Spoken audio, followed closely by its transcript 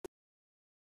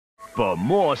For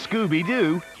more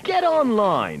Scooby-Doo, get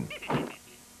online.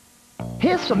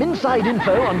 Here's some inside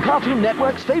info on Cartoon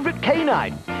Network's favourite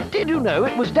canine. Did you know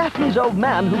it was Daphne's old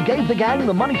man who gave the gang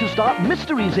the money to start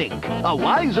Mysteries Inc., a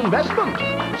wise investment?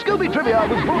 Scooby Trivia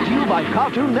was brought to you by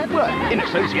Cartoon Network in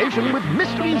association with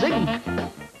Mysteries Inc.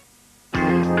 I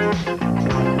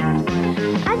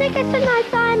think it's a night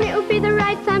time, it would be the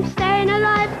right time staying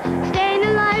alive, staying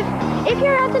alive. If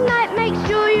you're out at night, make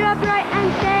sure you're upright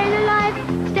and staying alive,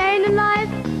 staying alive.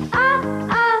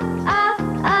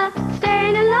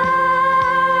 Staying alive.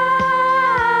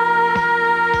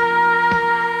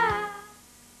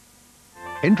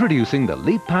 Introducing the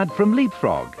LeapPad from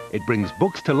Leapfrog. It brings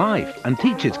books to life and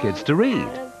teaches kids to read.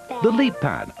 The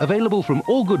LeapPad, available from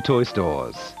all good toy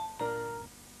stores.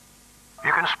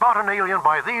 You can spot an alien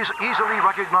by these easily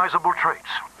recognizable traits.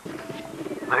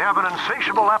 They have an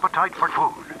insatiable appetite for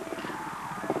food.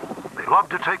 They love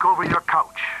to take over your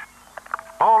couch.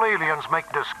 All aliens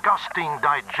make disgusting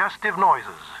digestive noises.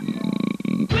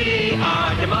 We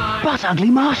are divine. But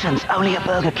ugly Martians, only at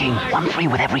Burger King. 1 free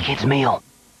with every kid's meal.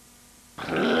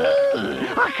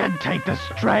 I can take the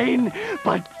strain,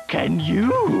 but can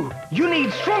you? You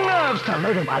need strong nerves to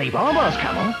load up Alibaba's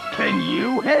camel. Can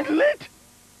you handle it?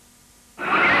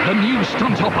 The new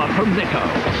stunt hopper from NIKO.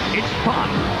 It's fun,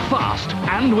 fast,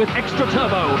 and with extra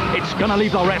turbo, it's gonna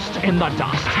leave the rest in the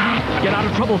dust. Get out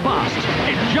of trouble fast.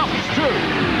 It jumps too.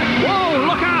 Whoa,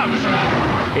 look out!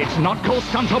 It's not called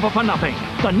stunt hopper for nothing.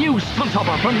 The new stunt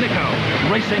hopper from NIKO.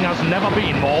 Racing has never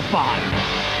been more fun.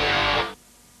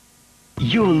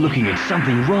 You're looking at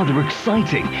something rather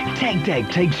exciting. Tech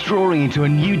Deck takes drawing into a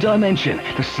new dimension.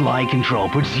 The slide control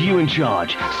puts you in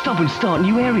charge. Stop and start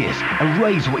new areas.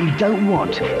 Erase what you don't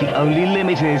want. The only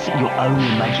limit is your own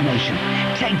imagination.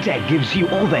 Tech Deck gives you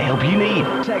all the help you need.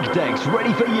 Tech Deck's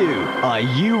ready for you. Are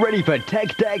you ready for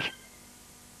Tech Deck?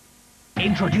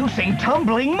 Introducing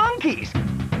tumbling monkeys.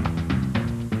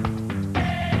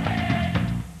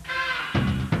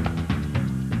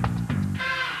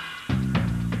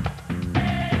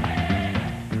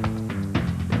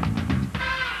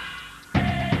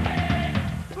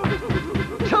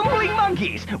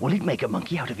 Will it make a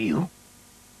monkey out of you?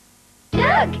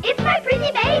 Look, it's my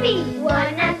pretty baby.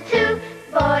 1 and 2,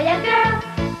 boy and girl.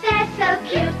 They're so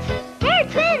cute. They're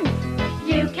twins.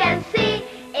 You can see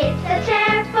it's a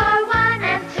chair for 1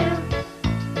 and 2.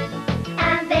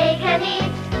 And they can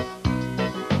eat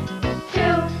 2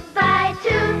 by 2.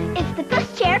 It's the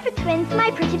best chair for twins,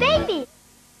 my pretty baby.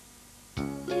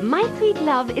 My sweet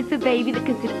love is the baby that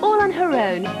can sit all on her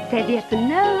own, says yes and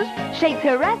no, shakes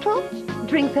her rattle,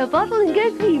 drinks her bottle and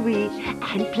goes wee-wee,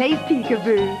 and plays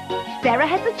peekaboo. Sarah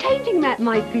has the changing mat,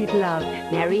 my sweet love.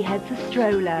 Mary has the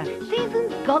stroller.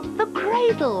 Susan's got the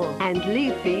cradle. And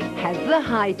Lucy has the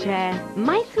high chair,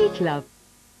 my sweet love.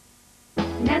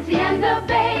 Nancy and the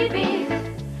babies,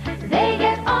 they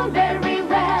get on very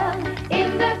well.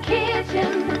 In the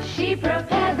kitchen, she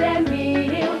prepares their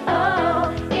meal.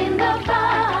 Oh, in the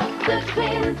bath, the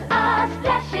twins are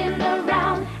splashing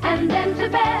around. And then to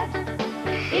bed.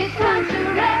 It's time to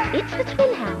rest. It's the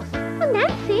twin house. Oh,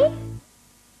 Nancy.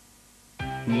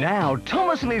 Now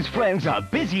Thomas and his friends are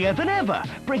busier than ever,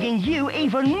 bringing you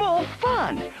even more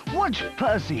fun. Watch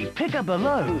Percy pick up a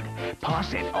load,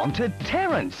 pass it on to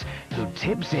Terence, who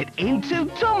tips it into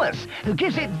Thomas, who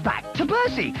gives it back to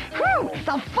Percy. Whew,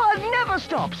 the fun never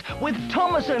stops with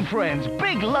Thomas and Friends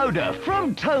Big Loader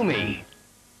from Tomy.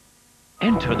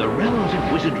 Enter the realms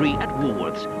of wizardry at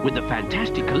Woolworths with the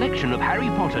fantastic collection of Harry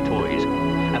Potter toys.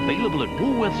 Available at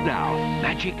Woolworths now.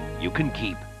 Magic you can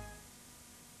keep.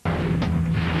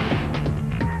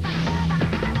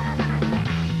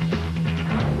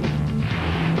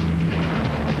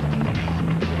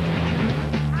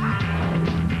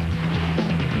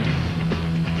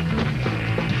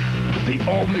 The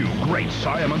all-new Great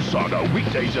Saiyaman Saga,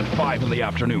 weekdays at 5 in the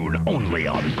afternoon, only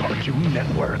on Cartoon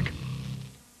Network.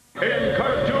 In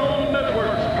Cartoon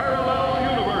Network's parallel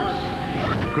universe.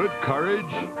 Could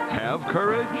courage have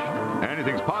courage?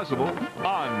 Anything's possible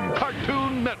on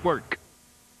Cartoon Network.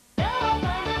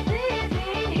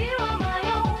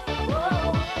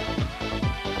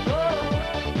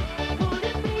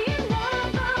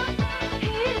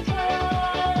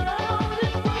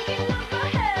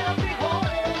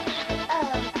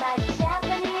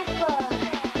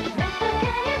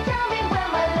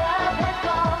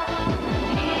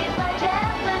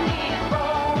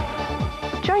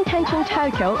 Join Tenchi and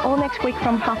Toyko all next week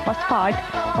from 5:30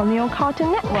 on the old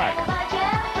Cartoon Network.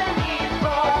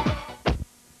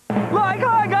 Like,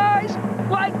 hi guys!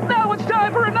 Like, now it's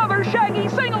time for another Shaggy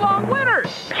sing-along winner!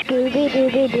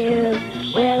 Scooby-Dooby-Doo,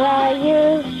 where are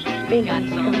you? We got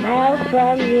some help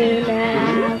from you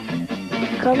now.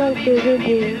 Come on,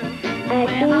 Scooby-Doo. I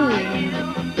see you.